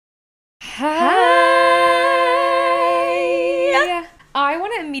Hi! I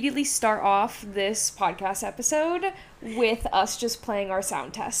want to immediately start off this podcast episode with us just playing our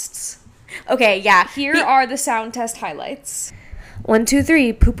sound tests. Okay, yeah. Here are the sound test highlights. 1, 2,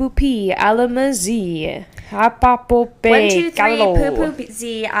 3, poo poo pee, alamazi, hapapo pe, 1, 2, 3, kalo. poo poo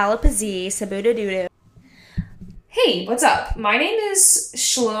z, alapazi, sabuda doo. Hey, what's up? My name is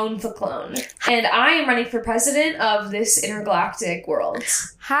Shalone the Clone, and I am running for president of this intergalactic world.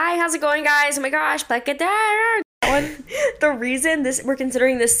 Hi, how's it going, guys? Oh my gosh, back at that. The reason we're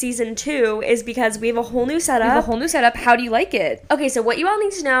considering this season 2 is because we have a whole new setup. How do you like it? Okay, so what you all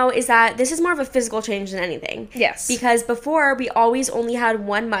need to know is that this is more of a physical change than anything. Yes. Because before, we always only had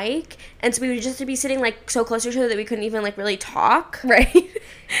one mic, and so we would just be sitting, like, so close to each other that we couldn't even, like, really talk. Right. To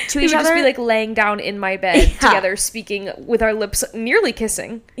each we would other. just be, like, laying down in my bed together, speaking with our lips nearly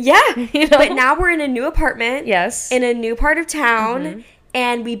kissing. Yeah. You know? But now we're in a new apartment. Yes. In a new part of town.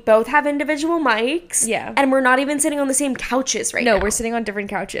 And we both have individual mics. Yeah. And we're not even sitting on the same couches right now. No, we're sitting on different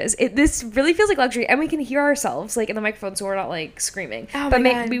couches. This really feels like luxury. And we can hear ourselves, like, in the microphone, so we're not, like, screaming. Oh but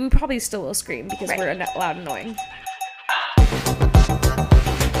my God. we probably still will scream because we're loud and annoying.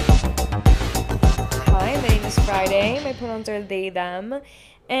 Hi, my name is Friday. My pronouns are they, them.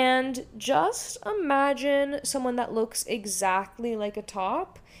 And just imagine someone that looks exactly like a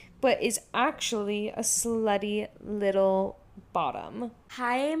top, but is actually a slutty little bottom.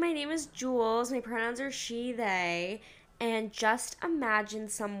 Hi, my name is Jules. My pronouns are she, they. And just imagine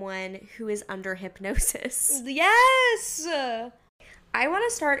someone who is under hypnosis. Yes! I want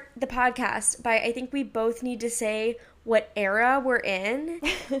to start the podcast by, I think we both need to say what era we're in.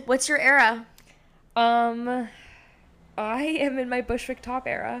 What's your era? I am in my Bushwick top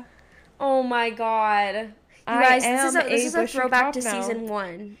era. Oh my God. You guys, this is a throwback to season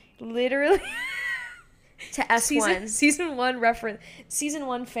 1. Literally. To S1. Season 1 reference. Season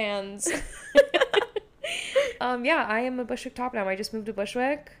 1 fans. Yeah, I am a Bushwick top now. I just moved to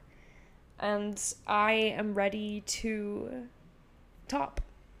Bushwick. And I am ready to top.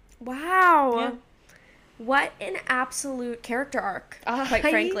 Wow. Yeah. What an absolute character arc, quite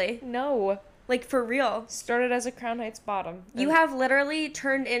frankly. No. Like, for real. Started as a Crown Heights bottom. You have literally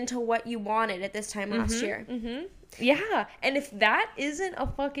turned into what you wanted at this time last year. Mm-hmm. Yeah, and if that isn't a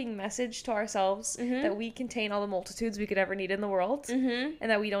fucking message to ourselves that we contain all the multitudes we could ever need in the world, and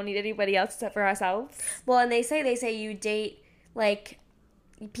that we don't need anybody else except for ourselves. Well, and they say you date, like,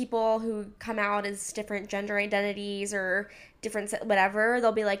 people who come out as different gender identities or different whatever.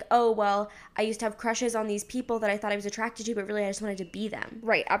 They'll be like, oh, well, I used to have crushes on these people that I thought I was attracted to, but really I just wanted to be them.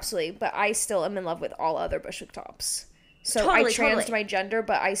 Right, absolutely. But I still am in love with all other Bushwick tops. So Totally, I transed my gender,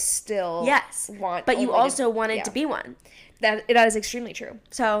 but I still want. But you also wanted to be one. That is extremely true.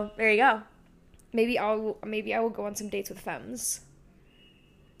 So there you go. Maybe I will go on some dates with femmes.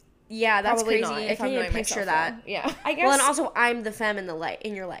 Yeah, that's Probably crazy. not, I can't even picture that. Yeah, I guess. Well, and also I'm the femme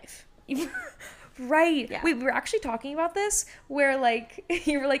in your life. Right. Yeah. Wait, we were actually talking about this where, like,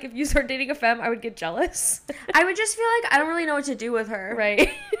 you were like, if you start dating a femme, I would get jealous. I would just feel like I don't really know what to do with her.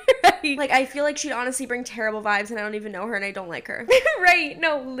 Right. Right. Like, I feel like she'd honestly bring terrible vibes and I don't even know her and I don't like her. Right.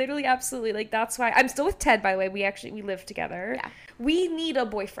 No, literally, absolutely. Like, that's why. I'm still with Ted, by the way. We live together. Yeah. We need a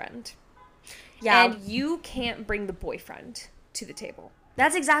boyfriend. Yeah. And you can't bring the boyfriend to the table.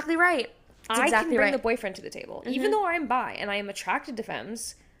 That's exactly right. I can bring the boyfriend to the table. Even though I'm bi and I am attracted to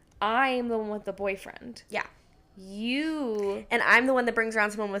femmes, I am the one with the boyfriend. Yeah. And I'm the one that brings around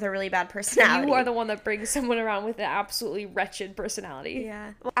someone with a really bad personality. You are the one that brings someone around with an absolutely wretched personality.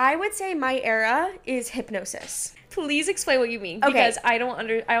 Yeah. I would say my era is hypnosis. Please explain what you mean, Okay. because I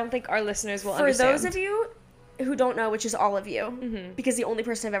don't think our listeners will understand. For those of you who don't know, which is all of you, because the only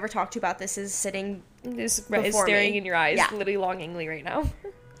person I've ever talked to about this is sitting is before staring me. in your eyes, Yeah. literally longingly right now.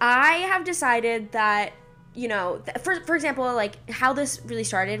 I have decided that, you know, for example, like, how this really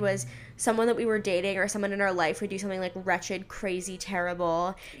started was someone that we were dating or someone in our life would do something, like, wretched, crazy,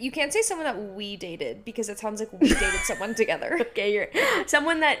 terrible. You can't say someone that we dated, because it sounds like we dated someone together. Okay, you're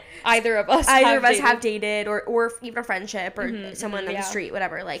someone that either of us have dated, or even a friendship, or someone on the street,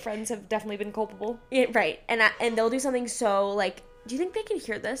 whatever. Like, friends have definitely been culpable. Yeah, right, and they'll do something so, like, do you think they can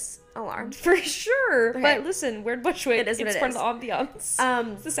hear this alarm? For sure. Okay. But listen, we're in Bushwick. It is what it's it part is. of the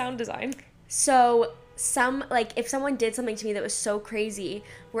ambiance. It's the sound design. So if someone did something to me that was so crazy,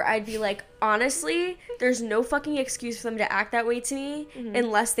 where I'd be like, honestly, there's no fucking excuse for them to act that way to me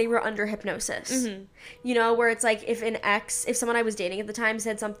unless they were under hypnosis. You know, where it's like, if someone I was dating at the time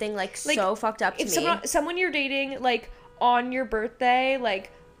said something like so fucked up to me. Someone you're dating, like, on your birthday,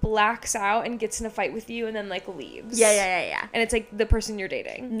 like, blacks out and gets in a fight with you and then, like, leaves. Yeah. And it's, like, the person you're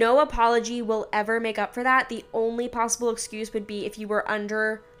dating. No apology will ever make up for that. The only possible excuse would be if you were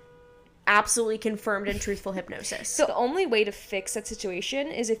under absolutely confirmed and truthful hypnosis. So the only way to fix that situation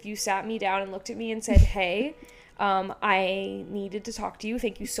is if you sat me down and looked at me and said, hey, I needed to talk to you.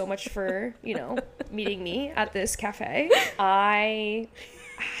 Thank you so much for, meeting me at this cafe.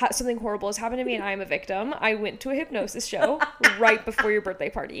 Something horrible has happened to me and I am a victim. I went to a hypnosis show right before your birthday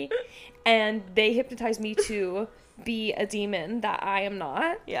party, and they hypnotized me to be a demon that I am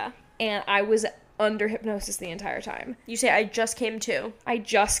not. Yeah. And I was under hypnosis the entire time. You say, I just came to.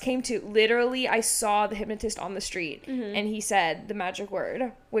 Literally, I saw the hypnotist on the street, and he said the magic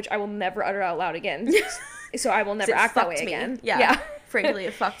word, which I will never utter out loud again. So I will never act that way again. Yeah. Frankly,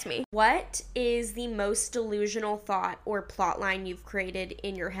 it fucked me. What is the most delusional thought or plot line you've created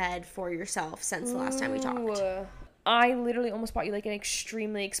in your head for yourself since the last time we talked? I literally almost bought you like an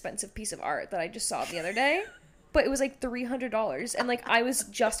extremely expensive piece of art that I just saw the other day. But it was like $300, and like I was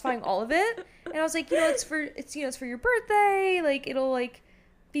justifying all of it, and I was like, it's for your birthday, like it'll like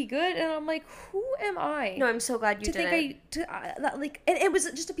be good, and I'm like, who am I? No, I'm so glad you did it. And it was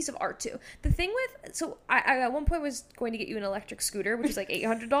just a piece of art too. The thing with, so I at one point was going to get you an electric scooter, which is like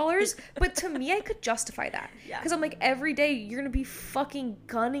 $800, but to me I could justify that, because I'm like, every day you're gonna be fucking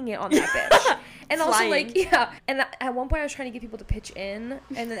gunning it on that bitch, and also like and at one point I was trying to get people to pitch in,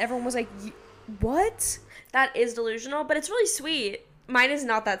 and then everyone was like, what? That is delusional, but it's really sweet. Mine is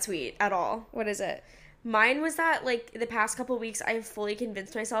not that sweet at all. What is it? Mine was that, like, the past couple of weeks, I fully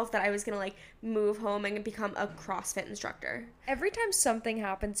convinced myself that I was going to, like, move home and become a CrossFit instructor. Every time something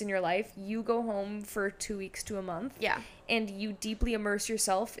happens in your life, you go home for 2 weeks to a month. Yeah. And you deeply immerse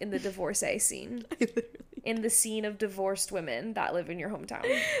yourself in the divorcee scene. In the scene of divorced women that live in your hometown.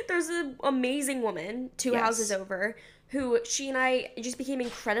 There's an amazing woman, two houses over, who she and I just became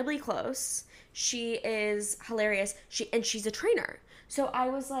incredibly close. She is hilarious. She's a trainer. So I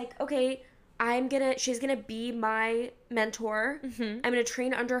was like, okay, she's gonna be my mentor. Mm-hmm. I'm gonna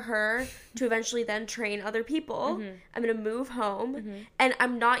train under her to eventually then train other people. Mm-hmm. I'm gonna move home. Mm-hmm. And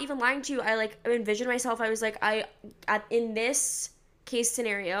I'm not even lying to you. I like envisioned myself. I was like, in this case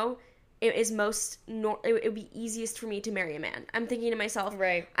scenario, it is it would be easiest for me to marry a man. I'm thinking to myself,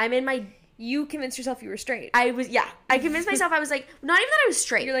 right. You convinced yourself you were straight. I convinced myself I was like, not even that I was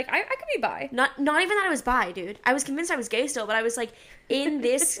straight. You're like, I could be bi. Not even that I was bi, dude. I was convinced I was gay still, but I was like, in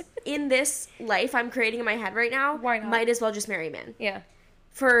this life I'm creating in my head right now, why not? Might as well just marry a man. Yeah.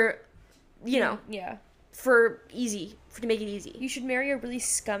 For, Yeah. to make it easy. You should marry a really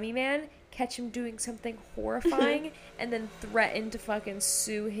scummy man, catch him doing something horrifying, and then threaten to fucking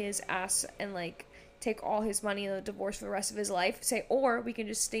sue his ass and, like, take all his money and the divorce for the rest of his life. Say, or we can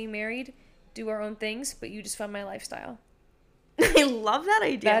just stay married, do our own things, but you just fund my lifestyle. I love that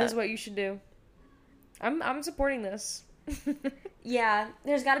idea. That is what you should do. I'm supporting this. Yeah,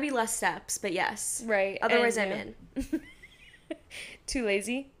 there's got to be less steps, but yes. Right. Otherwise, I'm in. Too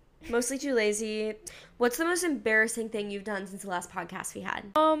lazy? Mostly too lazy. What's the most embarrassing thing you've done since the last podcast we had?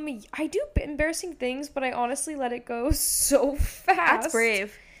 I do embarrassing things, but I honestly let it go so fast. That's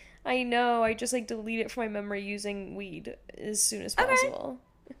brave. I know. I just, like, delete it from my memory using weed as soon as possible.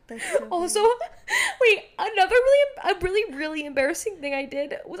 That's so also, wait, another really embarrassing thing I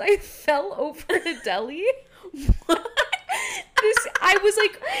did was I fell over in a deli. What? I was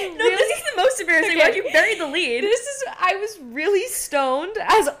like, no, this is the most embarrassing one. You buried the lead. I was really stoned,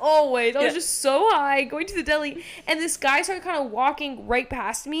 as always. I was just so high, going to the deli, and this guy started kind of walking right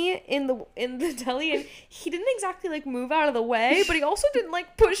past me in the deli, and he didn't exactly, like, move out of the way, but he also didn't,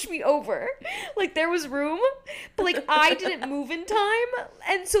 like, push me over. Like, there was room, but, like, I didn't move in time,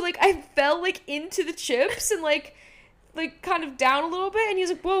 and so, like, I fell, like, into the chips, and, like, kind of down a little bit, and he's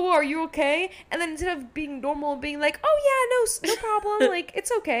like, whoa, are you okay? And then instead of being normal and being like, oh yeah, no problem, like, it's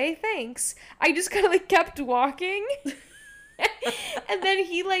okay, thanks, I just kind of, like, kept walking. And then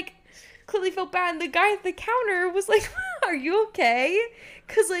he, like, clearly felt bad, and the guy at the counter was like, are you okay?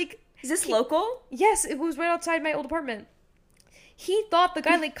 Because, like, is this local? Yes, it was right outside my old apartment. He thought the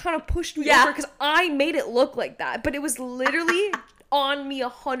guy, like, kind of pushed me over because I made it look like that, but it was literally on me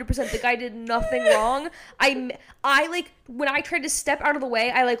 100%. The guy did nothing wrong. I like, when I tried to step out of the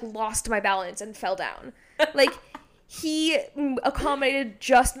way, I, like, lost my balance and fell down. Like, he accommodated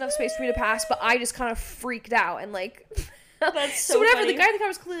just enough space for me to pass, but I just kind of freaked out and, like, that's so whatever, funny. the guy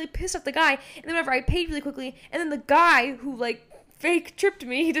was clearly pissed off the guy, and then whenever I paid really quickly, and then the guy who, like, fake tripped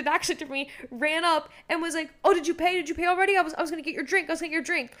me, he didn't actually trip me, ran up and was like, oh, did you pay already? I was gonna get your drink.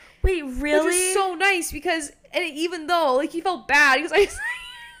 Wait, really? Which was so nice, because, and even though, like, he felt bad, he was like,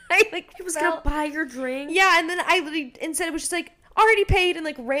 he was gonna buy your drink? Yeah, and then I literally, instead it was just like, already paid, and,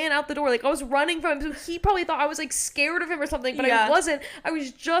 like, ran out the door. Like, I was running from him, so he probably thought I was, like, scared of him or something, but I wasn't. I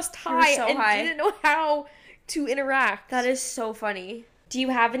was just high and didn't know how to interact. That is so funny. Do you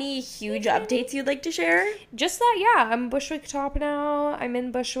have any huge updates you'd like to share? Just that, yeah. I'm Bushwick Top now. I'm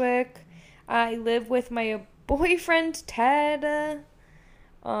in Bushwick. I live with my boyfriend, Ted.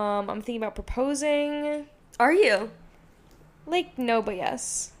 I'm thinking about proposing. Are you? Like, no, but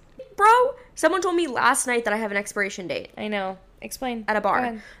yes. Bro, someone told me last night that I have an expiration date. I know. Explain. At a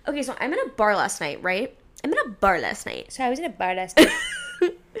bar. Okay, so I'm in a bar last night, right? So I was in a bar last night. So I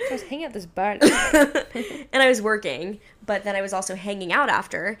was hanging out at this bar last night. And I was working, but then I was also hanging out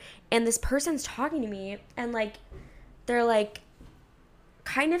after. And this person's talking to me, and, like, they're, like,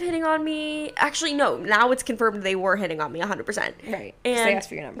 kind of hitting on me. Actually, no. Now it's confirmed they were hitting on me 100%. Right. Because they asked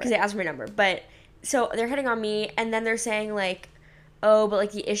for your number. Because they asked for my number. But, so they're hitting on me, and then they're saying, like, oh, but,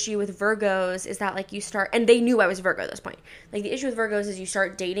 like, the issue with Virgos is that, like, you start, and they knew I was a Virgo at this point. Like, the issue with Virgos is you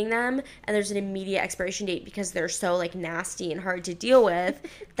start dating them, and there's an immediate expiration date because they're so, like, nasty and hard to deal with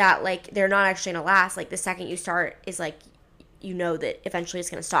that, like, they're not actually gonna last. Like, the second you start is, like, you know that eventually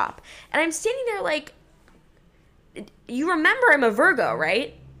it's gonna stop. And I'm standing there, like, you remember I'm a Virgo,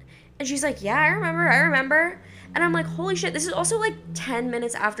 right? And she's like, yeah, I remember. And I'm like, holy shit, this is also, like, 10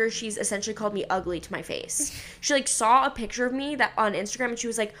 minutes after she's essentially called me ugly to my face. She, like, saw a picture of me that on Instagram, and she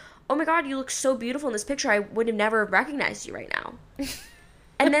was like, oh my god, you look so beautiful in this picture. I would have never recognized you right now.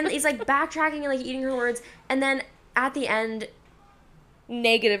 And then he's, like, backtracking and, like, eating her words. And then at the end...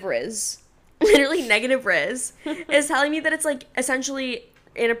 Negative Riz. Literally negative Riz is telling me that it's, like, essentially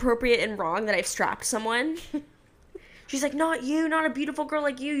inappropriate and wrong that I've strapped someone. She's like, not you, not a beautiful girl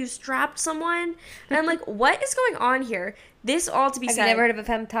like you strapped someone. And I'm like, what is going on here? This all to be said. Have you never heard of a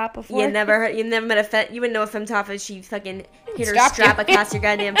femtop before? You never met a you wouldn't know a femtop if she fucking hit her strap across your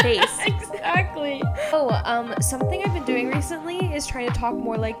goddamn face. Exactly. Oh, something I've been doing recently is trying to talk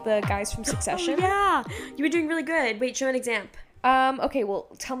more like the guys from Succession. Oh, yeah. You were doing really good. Wait, show an example. Okay, well,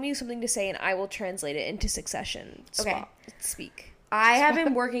 tell me something to say and I will translate it into Succession. Okay. Speak. I have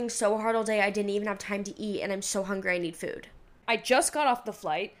been working so hard all day, I didn't even have time to eat, and I'm so hungry I need food. I just got off the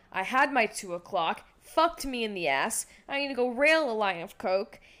flight. I had my 2 o'clock. Fucked me in the ass. I need to go rail a line of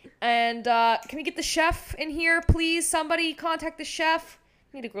Coke. And, can we get the chef in here, please? Somebody contact the chef.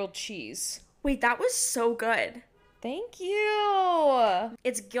 I need a grilled cheese. Wait, that was so good. Thank you.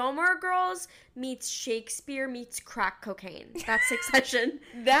 It's Gilmore Girls meets Shakespeare meets crack cocaine. That's Succession.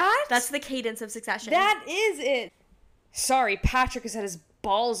 That's the cadence of Succession. That is it. Sorry, Patrick has had his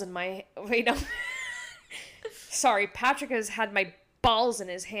balls in my... Wait, no. Sorry, Patrick has had my balls in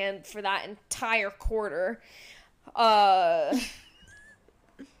his hand for that entire quarter. But,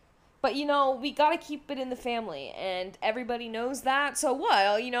 you know, we gotta keep it in the family, and everybody knows that, so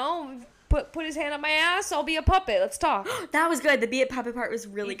what? You know, put his hand on my ass, I'll be a puppet. Let's talk. That was good. The be a puppet part was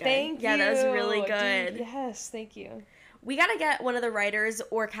really good. Thank you. Yeah, that was really good. Dude, yes, thank you. We gotta get one of the writers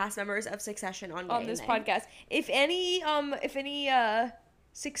or cast members of Succession on this podcast. If any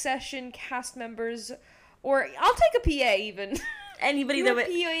Succession cast members, or I'll take a PA even. Anybody that would.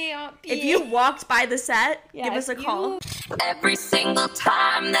 If you walked by the set, give us a call. Every single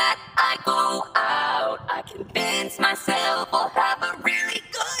time that I go out, I convince myself I'll have a really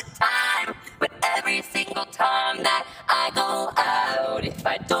good time. But every single time that I go out, if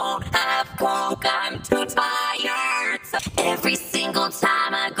I don't have Coke, I'm too tired. So every single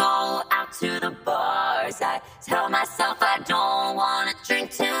time I go out to the bars, I tell myself I don't want to drink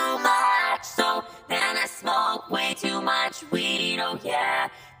too much. So then I smoke way too much weed, oh yeah.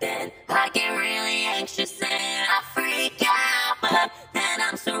 Then I get really anxious and I freak out. But then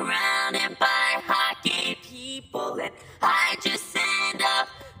I'm surrounded by hot gay people and I just end up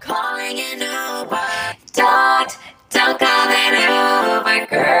calling an Uber. Don't call an Uber,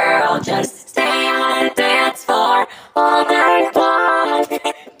 girl. Just stay on the dance floor all night long.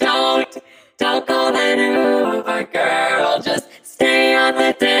 Don't call an Uber, girl. Just stay on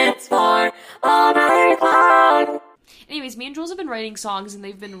the dance floor all night long. Anyways, me and Jules have been writing songs and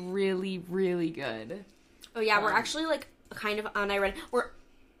they've been really, really good. Oh yeah, we're actually like kind of unironic. We're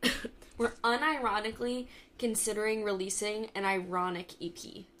unironically considering releasing an ironic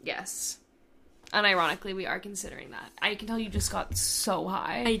EP. Yes. Unironically, we are considering that. I can tell you just got so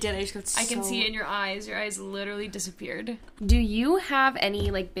high. I did. I just got so... I can see it in your eyes. Your eyes literally disappeared. Do you have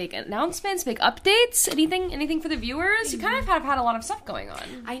any, like, big announcements, big updates? Anything for the viewers? You kind of have had a lot of stuff going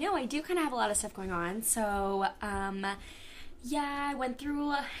on. I know. I do kind of have a lot of stuff going on. So, yeah, I went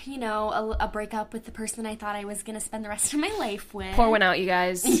through, a breakup with the person I thought I was going to spend the rest of my life with. Pour one out, you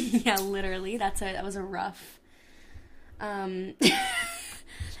guys. Yeah, literally. That was a rough...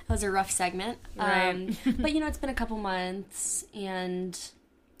 That was a rough segment. Right. But, it's been a couple months, and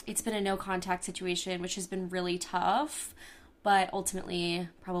it's been a no-contact situation, which has been really tough, but ultimately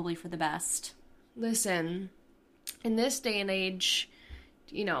probably for the best. Listen, in this day and age,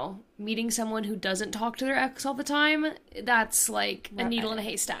 you know, meeting someone who doesn't talk to their ex all the time, that's like a needle in a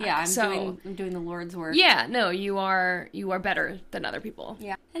haystack. Yeah, I'm doing the Lord's work. Yeah, no, you are better than other people.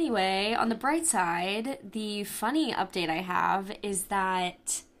 Yeah. Anyway, on the bright side, the funny update I have is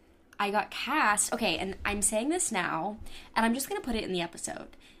that I got cast. Okay, and I'm saying this now, and I'm just going to put it in the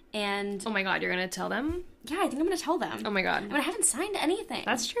episode. And oh my god, you're going to tell them? Yeah, I think I'm going to tell them. Oh my god. I mean, I haven't signed anything.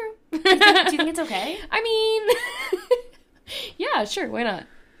 That's true. Do you think it's okay? I mean, yeah, sure, why not?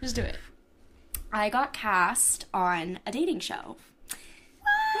 Just do it. I got cast on a dating show.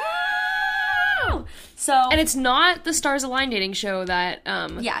 Wow! So, and it's not the Stars Align dating show that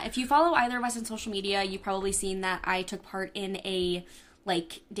yeah, if you follow either of us on social media, you've probably seen that I took part in a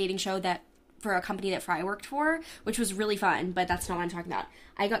like dating show that for a company that Fry worked for, which was really fun, but that's not what I'm talking about.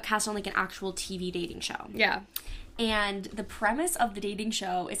 I got cast on like an actual TV dating show. Yeah. And the premise of the dating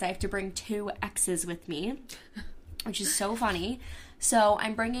show is I have to bring 2 exes with me, which is so funny. So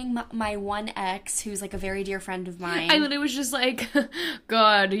I'm bringing my one ex, who's like a very dear friend of mine. I literally was just like,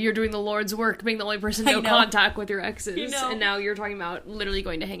 God, you're doing the Lord's work, being the only person no contact with your exes. And now you're talking about literally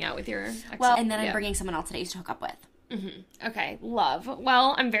going to hang out with your exes. Well, and then I'm bringing someone else today to hook up with. Mm-hmm. Okay, love.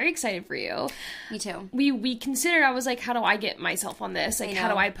 Well, I'm very excited for you. Me too. We considered, I was like, how do I get myself on this? Like,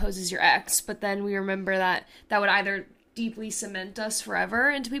 how do I pose as your ex? But then we remember that would either deeply cement us forever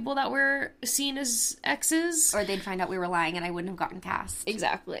into people that were seen as exes, or they'd find out we were lying and I wouldn't have gotten cast.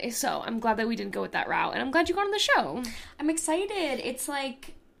 Exactly. So I'm glad that we didn't go with that route, and I'm glad you got on the show. I'm excited. It's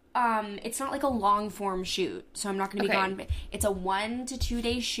like it's not like a long form shoot, so I'm not going to be gone. It's a 1 to 2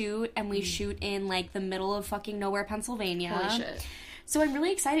 day shoot, and we shoot in like the middle of fucking nowhere, Pennsylvania. Holy shit. So I'm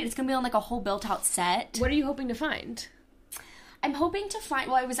really excited. It's going to be on like a whole built out set. What are you hoping to find? I'm hoping to find,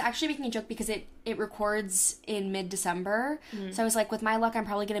 well, I was actually making a joke because it records in mid-December. So I was like, with my luck, I'm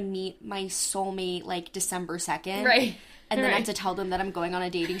probably going to meet my soulmate like December 2nd. Right. And then I have to tell them that I'm going on a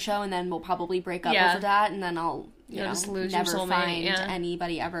dating show, and then we'll probably break up over that, and then I'll, you know, just lose never your soulmate, find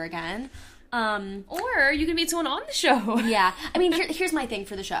anybody ever again. Or you can meet someone on the show. Yeah. I mean, here's my thing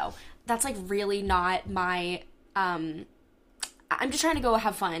for the show. That's like really not my, I'm just trying to go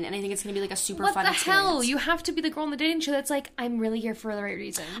have fun, and I think it's going to be like a super fun experience. What the hell? You have to be the girl on the dating show that's like, I'm really here for the right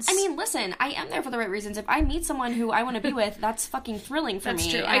reasons. I mean, listen, I am there for the right reasons. If I meet someone who I want to be with, that's fucking thrilling for me. That's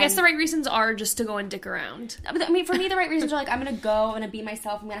true. I guess the right reasons are just to go and dick around. I mean, for me, the right reasons are like, I'm going to go, I'm going to be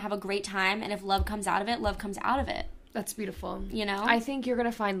myself, I'm going to have a great time, and if love comes out of it, love comes out of it. That's beautiful. You know? I think you're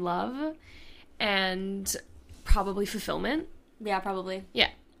going to find love and probably fulfillment. Yeah, probably.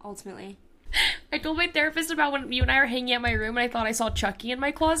 Yeah. Ultimately. I told my therapist about when you and I were hanging out in my room and I thought I saw Chucky in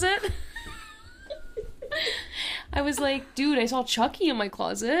my closet. I was like, dude, I saw Chucky in my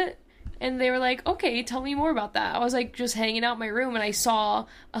closet. And they were like, okay, tell me more about that. I was like, just hanging out in my room and I saw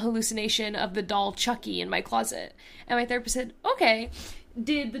a hallucination of the doll Chucky in my closet. And my therapist said, okay,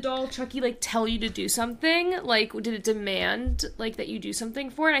 did the doll Chucky, like, tell you to do something? Like, did it demand, like, that you do something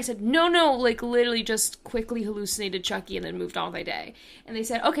for it? And I said, no, like, literally just quickly hallucinated Chucky and then moved on with my day. And they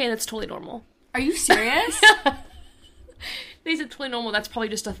said, okay, that's totally normal. Are you serious? They said, totally normal, that's probably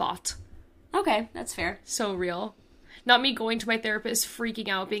just a thought. Okay, that's fair. So real. Not me going to my therapist, freaking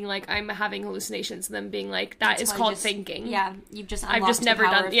out, being like, I'm having hallucinations, and then being like, that's called thinking. Yeah, you've just unlocked I've just never the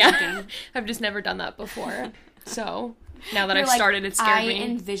power done, of yeah. thinking. I've just never done that before. So... Now that I've started, it scared me. I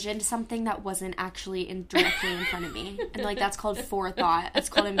envisioned something that wasn't actually directly in front of me. And, like, that's called forethought. It's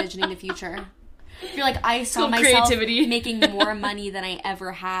called envisioning the future. You're like, I saw myself making more money than I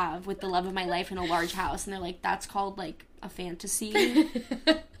ever have with the love of my life in a large house. And they're like, that's called, like, a fantasy.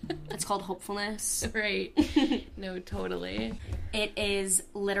 It's called hopefulness. Right. No, totally. It is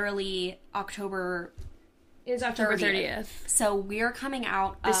literally October... It's October 30th. So we're coming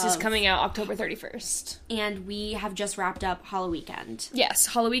out This is coming out October 31st. And we have just wrapped up Halloweekend. Yes,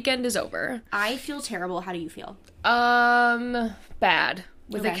 Halloweekend is over. I feel terrible. How do you feel? Bad.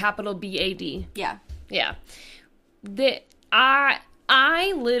 With a capital B-A-D. Yeah. Yeah.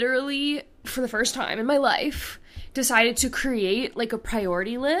 I literally, for the first time in my life, decided to create, like, a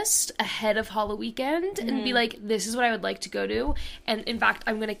priority list ahead of Halloweekend and be like, this is what I would like to go to. And, in fact,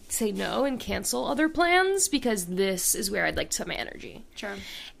 I'm going to say no and cancel other plans because this is where I'd like to set my energy. Sure.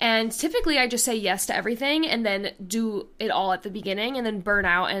 And typically I just say yes to everything and then do it all at the beginning and then burn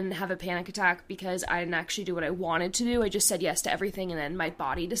out and have a panic attack because I didn't actually do what I wanted to do. I just said yes to everything and then my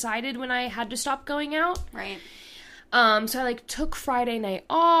body decided when I had to stop going out. Right. So I, like, took Friday night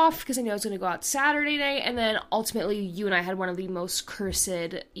off because I knew I was going to go out Saturday night, and then ultimately you and I had one of the most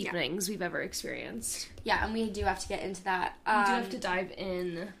cursed evenings we've ever experienced. Yeah, and we do have to get into that. We do have to dive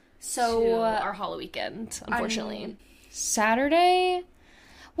in to our Halloweekend, unfortunately. Saturday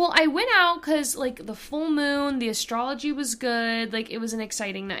Well, I went out because, like, the full moon, the astrology was good. Like, it was an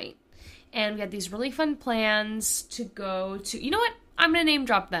exciting night. And we had these really fun plans to go to... You know what? I'm going to name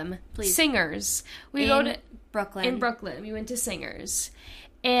drop them. Please. Singers. We go to... Brooklyn. In Brooklyn. We went to Singers.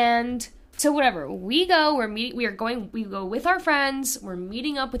 And... So whatever, we go with our friends, we're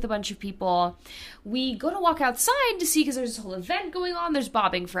meeting up with a bunch of people, we go to walk outside to see, because there's this whole event going on, there's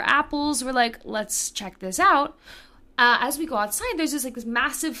bobbing for apples, we're like, let's check this out. As we go outside, there's this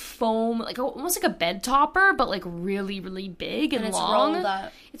massive foam, like almost like a bed topper, but like really, really big and long.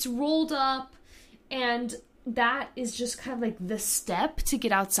 It's rolled up, and that is just kind of like the step to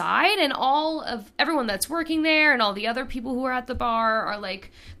get outside, and everyone that's working there and all the other people who are at the bar are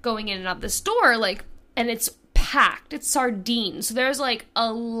like going in and out the store, like, and it's packed, it's sardines, so there's like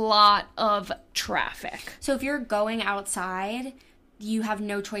a lot of traffic. So if you're going outside, you have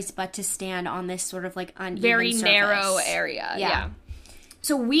no choice but to stand on this sort of like uneven very surface. Narrow area. Yeah.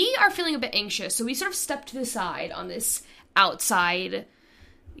 So we are feeling a bit anxious, so we sort of step to the side on this outside,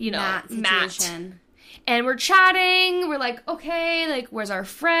 mat. And we're chatting, we're like, okay, like, where's our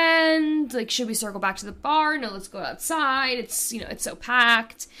friend? Like, should we circle back to the bar? No, let's go outside. It's, it's so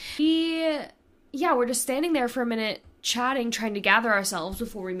packed. We're just standing there for a minute, chatting, trying to gather ourselves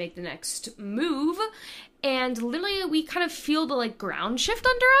before we make the next move. And literally, we kind of feel the, like, ground shift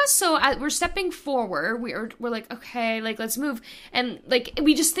under us. So we're stepping forward. We're like, okay, like, let's move. And, like,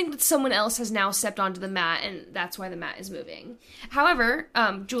 we just think that someone else has now stepped onto the mat, and that's why the mat is moving. However,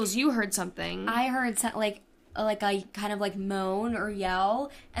 Jules, you heard something. I heard, like a kind of, like, moan or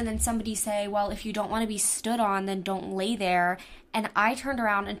yell, and then somebody say, well, if you don't want to be stood on, then don't lay there. And I turned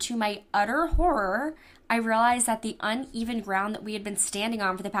around, and to my utter horror, I realized that the uneven ground that we had been standing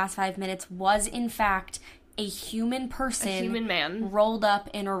on for the past 5 minutes was, in fact, a human person. A human man. Rolled up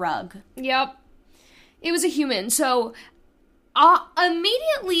in a rug. Yep. It was a human. So,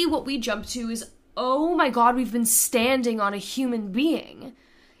 immediately what we jumped to is, oh my god, we've been standing on a human being.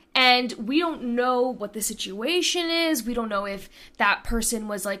 And we don't know what the situation is. We don't know if that person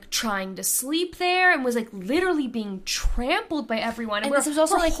was, like, trying to sleep there and was, like, literally being trampled by everyone. And this was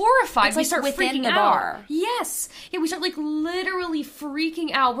also, we're like, horrified. It's, we like, start within freaking the out. bar. Yes. Yeah, we start, like, literally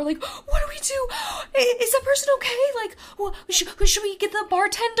freaking out. We're like, what do we do? Is that person okay? Like, well, should we get the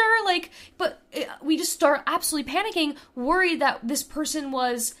bartender? Like, but we just start absolutely panicking, worried that this person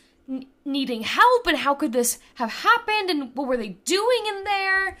was needing help, and how could this have happened, and what were they doing in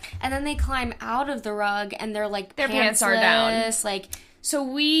there? And then they climb out of the rug, and they're like, their pants are down. Like, so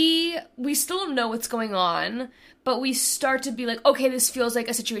we still don't know what's going on, but we start to be like, okay, this feels like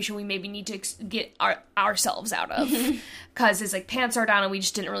a situation we maybe need to get ourselves out of, because his like pants are down, and we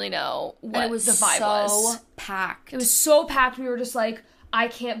just didn't really know what the vibe was. Packed. It was so packed. We were just like, I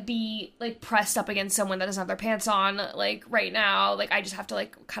can't be, like, pressed up against someone that doesn't have their pants on, like, right now. Like, I just have to,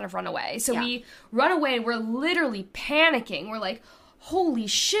 like, kind of run away. So we run away, and we're literally panicking. We're like, holy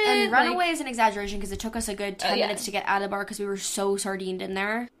shit. And run away is an exaggeration, because it took us a good 10 minutes to get out of the bar, because we were so sardined in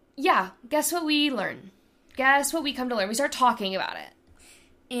there. Yeah. Guess what we learn? Guess what we come to learn? We start talking about it.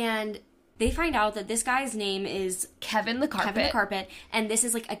 And they find out that this guy's name is Kevin the Carpet. And this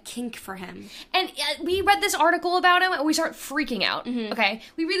is, like, a kink for him. And we read this article about him, and we start freaking out, okay?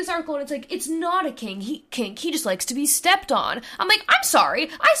 We read this article, and it's like, it's not a kink. He just likes to be stepped on. I'm like, I'm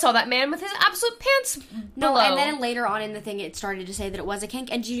sorry. I saw that man with his absolute pants below. No, and then later on in the thing, it started to say that it was a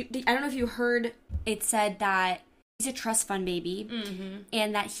kink. And I don't know if you heard, it said that he's a trust fund baby,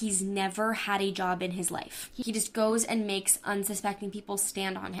 and that he's never had a job in his life. He just goes and makes unsuspecting people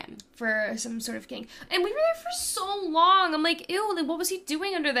stand on him. For some sort of kink. And we were there for so long. I'm like, ew, like, what was he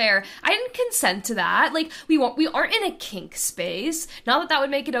doing under there? I didn't consent to that. Like, we aren't in a kink space. Not that would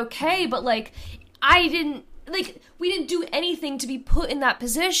make it okay, but, like, we didn't do anything to be put in that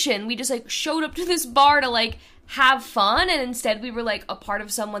position. We just, like, showed up to this bar to, like, have fun, and instead we were, like, a part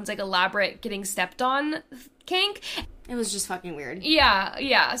of someone's, like, elaborate getting stepped on kink. It was just fucking weird.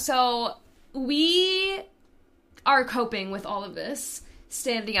 Yeah. So we are coping with all of this,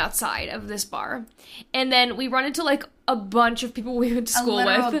 standing outside of this bar. And then we run into, like, a bunch of people we went to school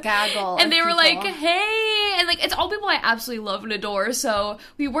with. Gaggle and they were like, hey! And, like, it's all people I absolutely love and adore, so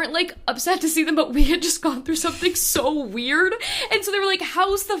we weren't, like, upset to see them, but we had just gone through something so weird. And so they were like,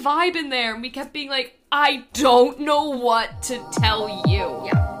 how's the vibe in there? And we kept being like, I don't know what to tell you.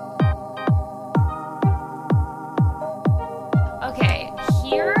 Yeah. Okay,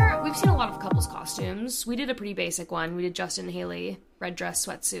 here we've seen a lot of couples costumes. We did a pretty basic one. We did Justin and Haley red dress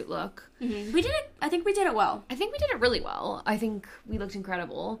sweatsuit look. Mm-hmm. We did it. I think we did it well. I think we did it really well. I think we looked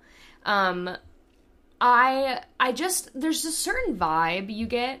incredible. There's a certain vibe you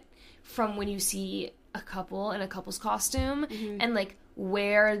get from when you see a couple in a couple's costume, and like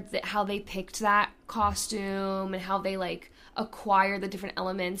how they picked that costume and how they, like, acquire the different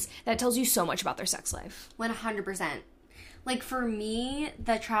elements. That tells you so much about their sex life. 100%. Like, for me,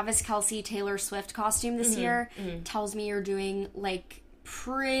 the Travis Kelce Taylor Swift costume this year tells me you're doing, like,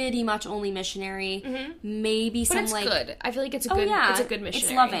 pretty much only missionary. Maybe some, but it's like... good. I feel like it's a good missionary.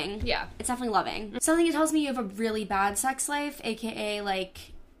 It's loving. Yeah. It's definitely loving. Something that tells me you have a really bad sex life, aka, like...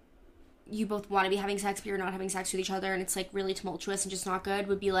 you both want to be having sex, but you're not having sex with each other, and it's, like, really tumultuous and just not good,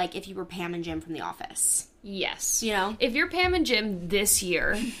 would be, like, if you were Pam and Jim from The Office. Yes. You know? If you're Pam and Jim this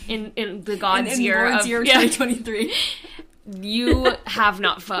year, in the God's in year Lord's of... year 2023. You have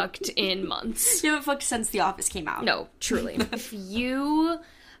not fucked in months. You haven't fucked since The Office came out. No, truly.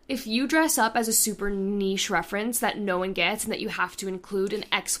 If you dress up as a super niche reference that no one gets and that you have to include an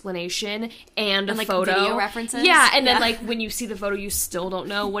explanation and a like, photo. video references? Yeah, and then, like, when you see the photo, you still don't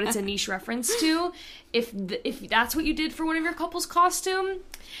know what it's a niche reference to. If that's what you did for one of your couple's costume,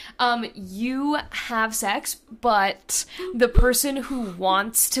 you have sex, but the person who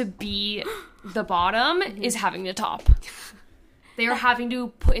wants to be the bottom is having the top. They are having to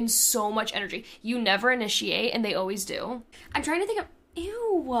put in so much energy. You never initiate, and they always do. I'm trying to think of...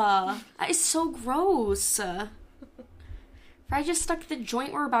 Ew. That is so gross. If I just stuck the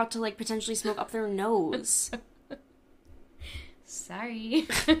joint we're about to, like, potentially smoke up their nose. Sorry.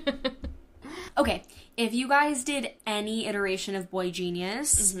 Okay, if you guys did any iteration of Boy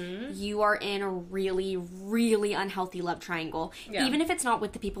Genius, you are in a really, really unhealthy love triangle. Yeah. Even if it's not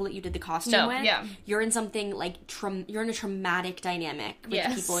with the people that you did the costume with, you're in something, like, you're in a traumatic dynamic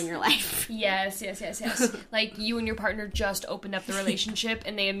with people in your life. Yes. Like, you and your partner just opened up the relationship,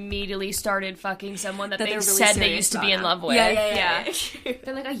 and they immediately started fucking someone that they really said they used to be in love with. Yeah.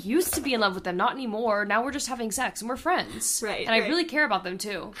 They're like, I used to be in love with them, not anymore. Now we're just having sex, and we're friends. Right. And I really care about them,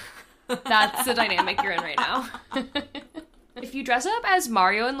 too. That's the dynamic you're in right now. If you dress up as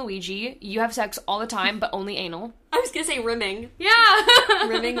Mario and Luigi, you have sex all the time, but only anal. I was gonna say rimming. Yeah.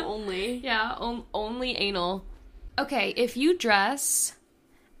 Rimming only. Yeah, only anal. Okay, if you dress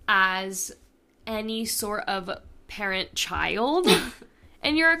as any sort of parent-child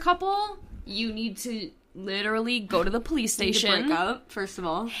and you're a couple, you need to literally go to the police station. You need to break up, first of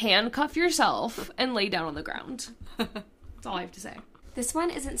all. Handcuff yourself and lay down on the ground. That's all I have to say. This one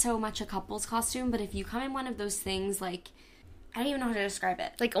isn't so much a couple's costume, but if you come in one of those things, like, I don't even know how to describe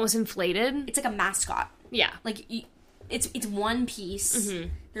it. Like, almost inflated? It's like a mascot. Yeah. Like, it's one piece.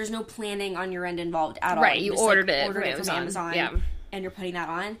 There's no planning on your end involved at all. Right, you just, ordered like, it from Amazon. Yeah. And you're putting that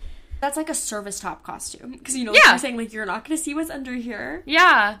on. That's like a service top costume. Because, you know what I'm saying? Like, you're not going to see what's under here.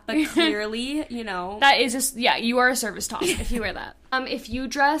 Yeah. But clearly, you know. That is just, you are a service top if you wear that. If you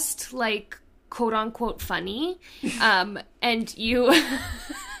dressed, like, quote-unquote funny, and you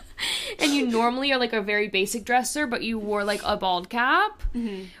normally are, like, a very basic dresser, but you wore, like, a bald cap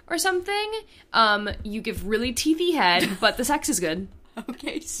or something, you give really teethy head, but the sex is good.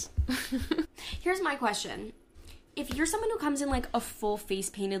 Okay. Here's my question. If you're someone who comes in, like, a full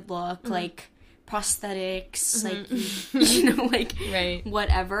face-painted look, like, prosthetics, like, you know, like,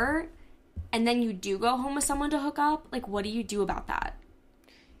 whatever, and then you do go home with someone to hook up, like, what do you do about that?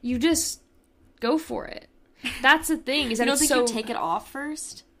 You just go for it. That's the thing. Is that you don't think you take it off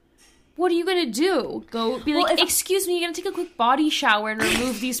first? What are you gonna do? Go be like, excuse me, you're gonna take a quick body shower and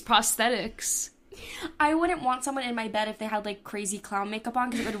remove these prosthetics. I wouldn't want someone in my bed if they had, like, crazy clown makeup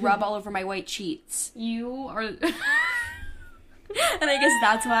on, because it would rub all over my white sheets. You are... And I guess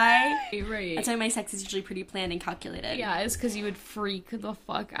that's why. Right. That's why my sex is usually pretty planned and calculated. Yeah, it's because you would freak the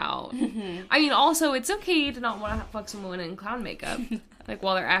fuck out. I mean, also, it's okay to not want to fuck someone in clown makeup. Like,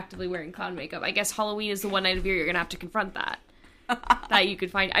 while they're actively wearing clown makeup. I guess Halloween is the one night of year you're gonna have to confront that. That you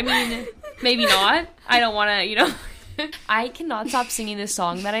could find. I mean, maybe not. I don't want to, you know... I cannot stop singing this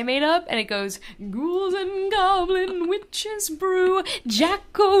song that I made up, and it goes, ghouls and goblin witches brew,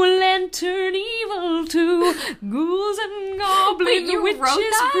 jack-o'-lantern evil too, ghouls and goblin witches wrote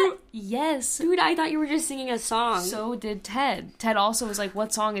that? brew. Yes. Dude, I thought you were just singing a song. So did Ted. Ted also was like,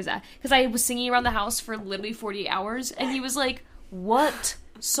 what song is that? Because I was singing around the house for literally 48 hours, and he was like, what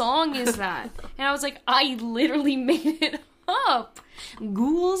song is that? And I was like, I literally made it up.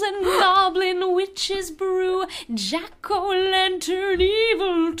 Ghouls and goblin witches brew, jack-o'-lantern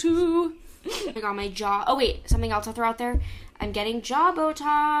evil too. I got my jaw. Oh wait, something else I'll throw out there. I'm getting jaw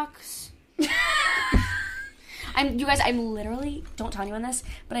Botox. You guys, I'm literally, don't tell anyone this,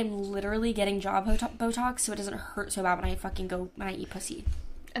 but I'm literally getting jaw Botox so it doesn't hurt so bad when I eat pussy.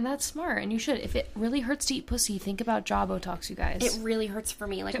 And that's smart, and you should. If it really hurts to eat pussy, think about jaw Botox, you guys. It really hurts for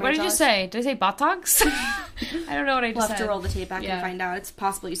me. Like, what did you say? Did I say Botox? I don't know what I just said. We'll have to roll the tape back and find out. It's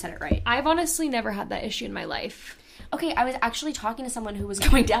possible you said it right. I've honestly never had that issue in my life. Okay, I was actually talking to someone who was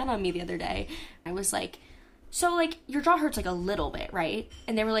going down on me the other day. I was like, so, like, your jaw hurts, like, a little bit, right?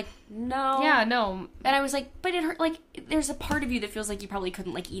 And they were like, no. Yeah, no. And I was like, but it hurt, like, there's a part of you that feels like you probably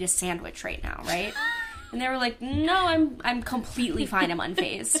couldn't, like, eat a sandwich right now, right? And they were like, no, I'm completely fine, I'm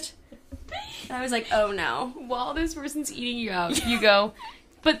unfazed. And I was like, oh, no. While this person's eating you out, you go,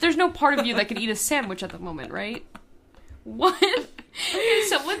 but there's no part of you that could eat a sandwich at the moment, right? What? If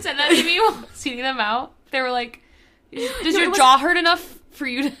someone said that to me while eating them out, they were like, does your jaw hurt enough for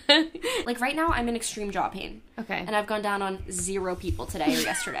you to... Like, right now, I'm in extreme jaw pain. Okay. And I've gone down on 0 people today or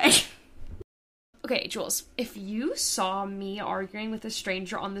yesterday. Okay, Jules, if you saw me arguing with a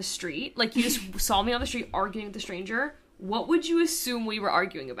stranger on the street, like, you just saw me on the street arguing with a stranger, what would you assume we were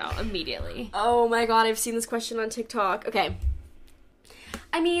arguing about immediately? Oh my god, I've seen this question on TikTok. Okay.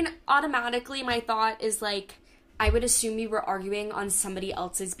 I mean, automatically, my thought is, like, I would assume you were arguing on somebody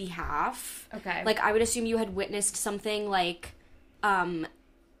else's behalf. Okay. Like, I would assume you had witnessed something, like,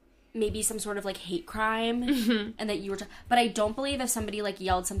 maybe some sort of, like, hate crime, and that you were but I don't believe if somebody, like,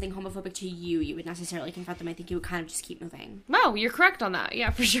 yelled something homophobic to you, you would necessarily confront them. I think you would kind of just keep moving. No, you're correct on that.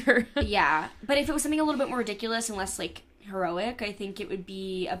 Yeah, for sure. Yeah. But if it was something a little bit more ridiculous and less, like, heroic, I think it would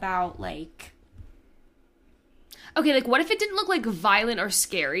be about, like... Okay, like, what if it didn't look, like, violent or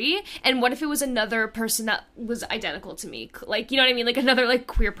scary? And what if it was another person that was identical to me? Like, you know what I mean? Like, another, like,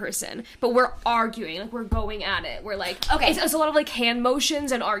 queer person. But we're arguing. Like, we're going at it. We're, like... Okay. It's a lot of, like, hand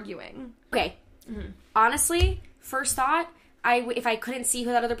motions and arguing. Okay. Mm-hmm. Honestly, first thought, if I couldn't see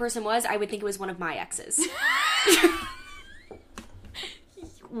who that other person was, I would think it was one of my exes.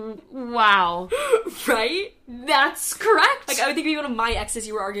 Wow. Right? That's correct. Like, I would think it'd be one of my exes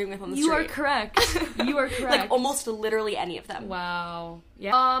you were arguing with on the street. You are correct. You are correct. Like, almost literally any of them. Wow.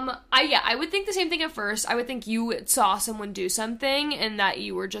 Yeah. I would think the same thing at first. I would think you saw someone do something and that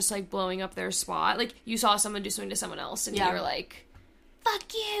you were just, like, blowing up their spot. Like, you saw someone do something to someone else and you were like,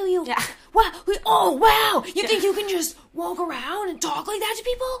 fuck you. Yeah. Wow. Oh, wow. You think you can just walk around and talk like that to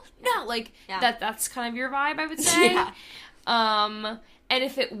people? No. Like, that's kind of your vibe, I would say. Yeah. And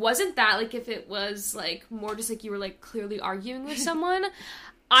if it wasn't that, like, if it was, like, more just, like, you were, like, clearly arguing with someone,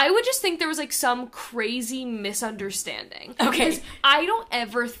 I would just think there was, like, some crazy misunderstanding. Okay. Because I don't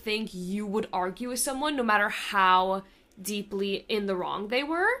ever think you would argue with someone, no matter how deeply in the wrong they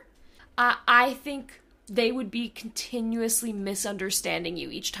were. I think they would be continuously misunderstanding you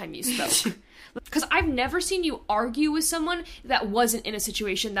each time you spoke. Because I've never seen you argue with someone that wasn't in a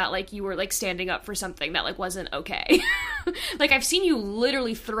situation that, like, you were, like, standing up for something that, like, wasn't okay. Like, I've seen you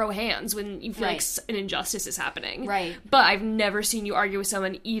literally throw hands when you feel like an injustice is happening. Right. But I've never seen you argue with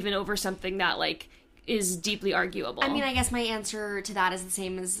someone even over something that, like, is deeply arguable. I mean, I guess my answer to that is the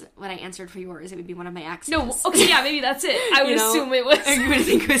same as what I answered for yours. It would be one of my exes. No, okay, yeah, maybe that's it. I would assume it was. I would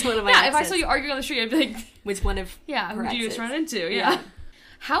think it was one of my exes. If I saw you arguing on the street, I'd be like... Was one of who did you just run into? Yeah.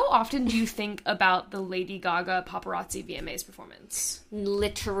 How often do you think about the Lady Gaga paparazzi VMAs performance?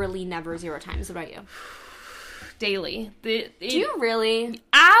 Literally never, 0 times. What about you? Daily. Do you really?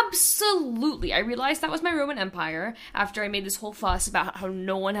 Absolutely. I realized that was my Roman Empire after I made this whole fuss about how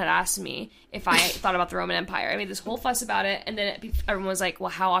no one had asked me if I thought about the Roman Empire. I made this whole fuss about it, and then everyone was like,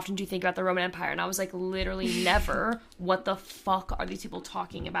 well, how often do you think about the Roman Empire? And I was like, literally never. What the fuck are these people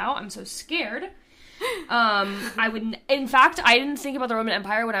talking about? I'm so scared. In fact, I didn't think about the Roman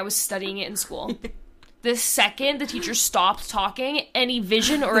Empire when I was studying it in school. The second the teacher stopped talking, any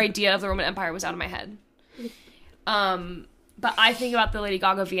vision or idea of the Roman Empire was out of my head. But I think about the Lady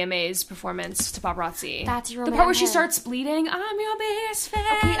Gaga VMAs performance to paparazzi. That's your the part where she starts bleeding. I'm your biggest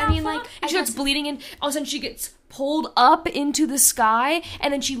fan. Okay, I mean, like, and she starts bleeding, and all of a sudden she gets pulled up into the sky,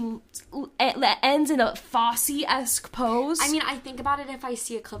 and then she ends in a Fosse-esque pose. I mean, I think about it if I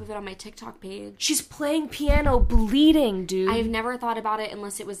see a clip of it on my TikTok page. She's playing piano, bleeding, dude. I've never thought about it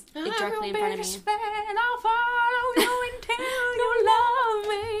unless it was directly in front of me. Fan, I'll follow you until you love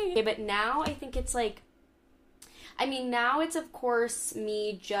me. Okay, but now I think it's like, I mean, now it's, of course,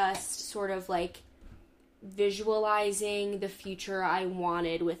 me just sort of, like, visualizing the future I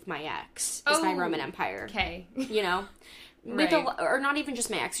wanted with my ex is my Roman Empire. Okay. You know? With or not even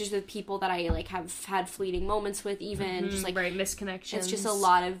just my ex, just the people that I, like, have had fleeting moments with, even. Just, like, misconnections. It's just a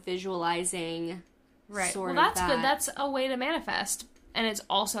lot of visualizing. Right. Well, that's good. That's a way to manifest. And it's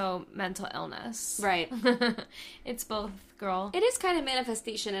also mental illness. Right. It's both, girl. It is kind of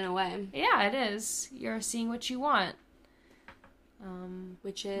manifestation in a way. Yeah, it is. You're seeing what you want.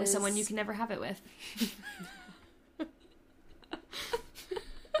 Which is... With someone you can never have it with.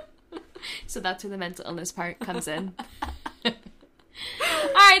 So that's where the mental illness part comes in.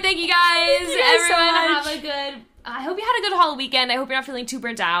 Alright, thank you guys. Thank you guys Everyone so much. have a good I hope you had a good Halloween weekend. I hope you're not feeling too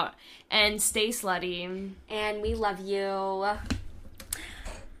burnt out. And stay slutty. And we love you.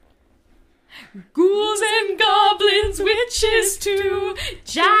 Ghouls and goblins, witches too,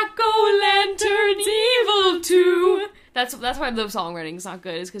 jack-o'-lanterns, evil too. That's why the songwriting's not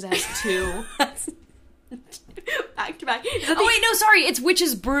good, is because it has two. Back to back. Oh wait, no, sorry, it's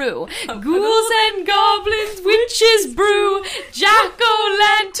Witch's Brew. Ghouls and goblins, witches brew,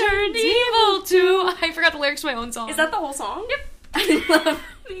 jack-o'-lanterns, evil too. I forgot the lyrics to my own song. Is that the whole song? Yep. I love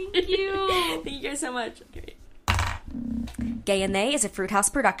Thank you. Thank you guys so much. Okay. Gay and They is a Fruit House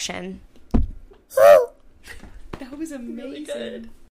production. That was amazing. Really good.